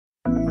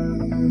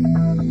I'm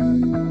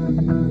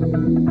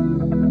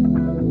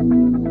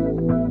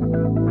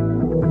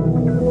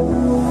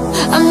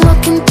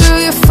looking through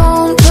your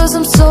phone 'cause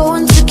I'm so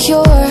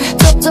insecure.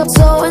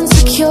 So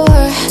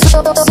insecure,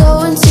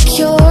 so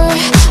insecure.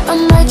 I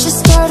might just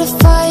start a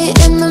fight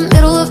in the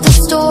middle of the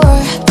store.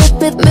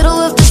 Middle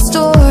of the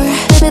store,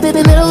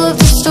 middle of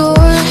the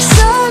store.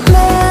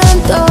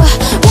 Samantha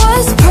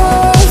was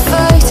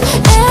perfect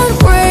and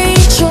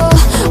Rachel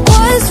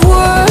was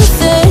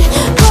worth it,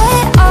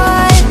 but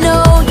I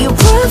know you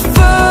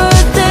prefer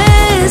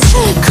this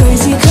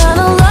crazy kind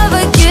of love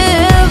I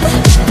give.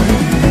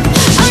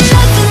 I'm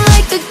nothing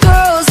like the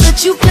girls that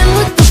you've been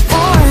with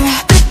before.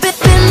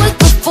 Been with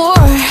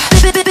before.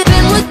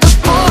 Been with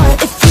before.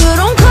 If you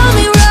don't call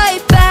me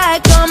right back,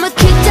 I'ma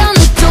kick down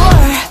the door.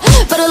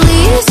 But at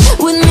least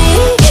with me,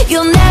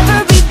 you'll never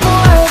be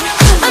bored.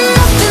 I'm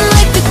nothing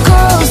like the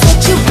girls that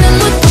you've been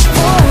with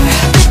before.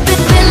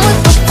 Been with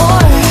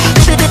before.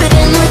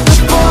 Been with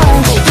before.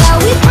 Yeah,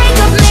 we break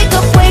up, make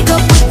up, wake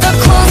up with our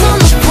clothes on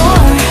the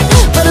floor.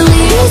 But at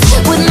least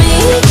with me,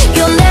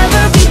 you'll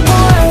never be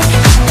bored.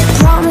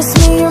 Promise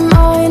me you're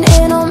mine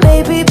and I'll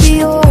maybe be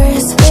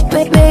yours.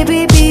 Maybe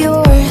be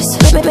yours.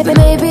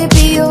 Maybe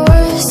be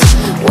yours.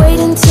 Wait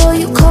until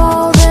you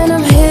call, then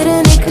I'm hit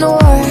and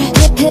ignore.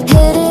 Hit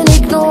and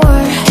ignore.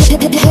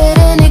 Hit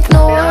and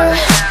ignore.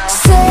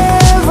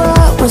 Sarah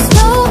was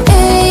no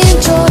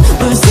angel.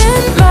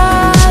 Losing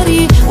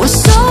Maddie was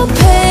so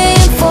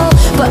painful,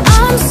 but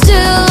I'm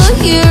still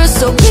here,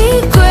 so be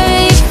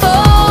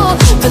grateful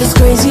for this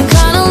crazy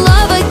kind of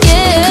love I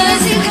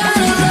give.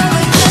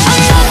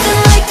 I'm nothing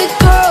like the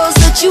girls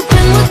that you've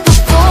been with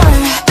before.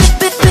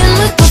 Been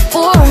with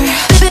before.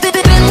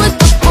 Been with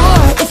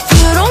before. If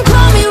you don't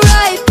call me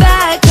right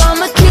back,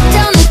 I'ma kick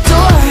down the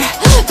door.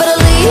 But at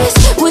least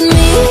with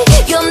me,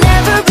 you'll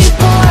never be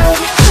bored.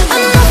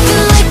 I'm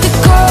nothing like the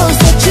girls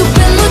that you've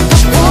been with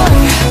before.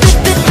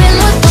 Been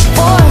with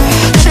before.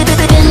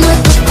 Been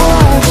with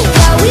before.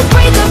 Yeah, we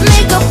break up,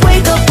 make up,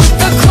 wake up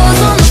with our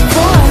clothes on the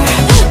floor.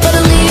 But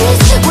at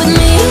least with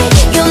me,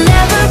 you'll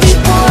never be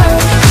bored.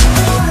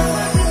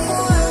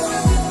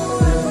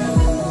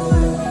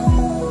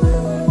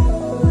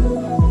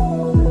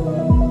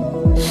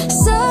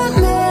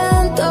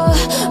 Samantha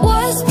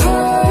was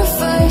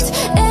perfect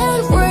and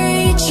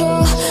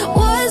Rachel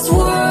was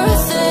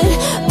worth it,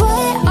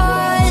 but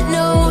I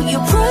know you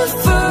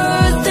prefer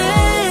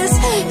this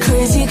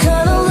crazy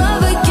kind of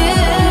love I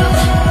give.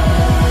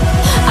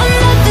 I'm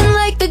nothing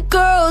like the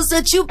girls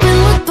that you've been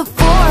with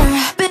before.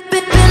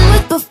 Been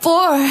with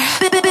before.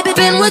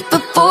 Been with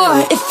before.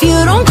 If you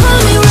don't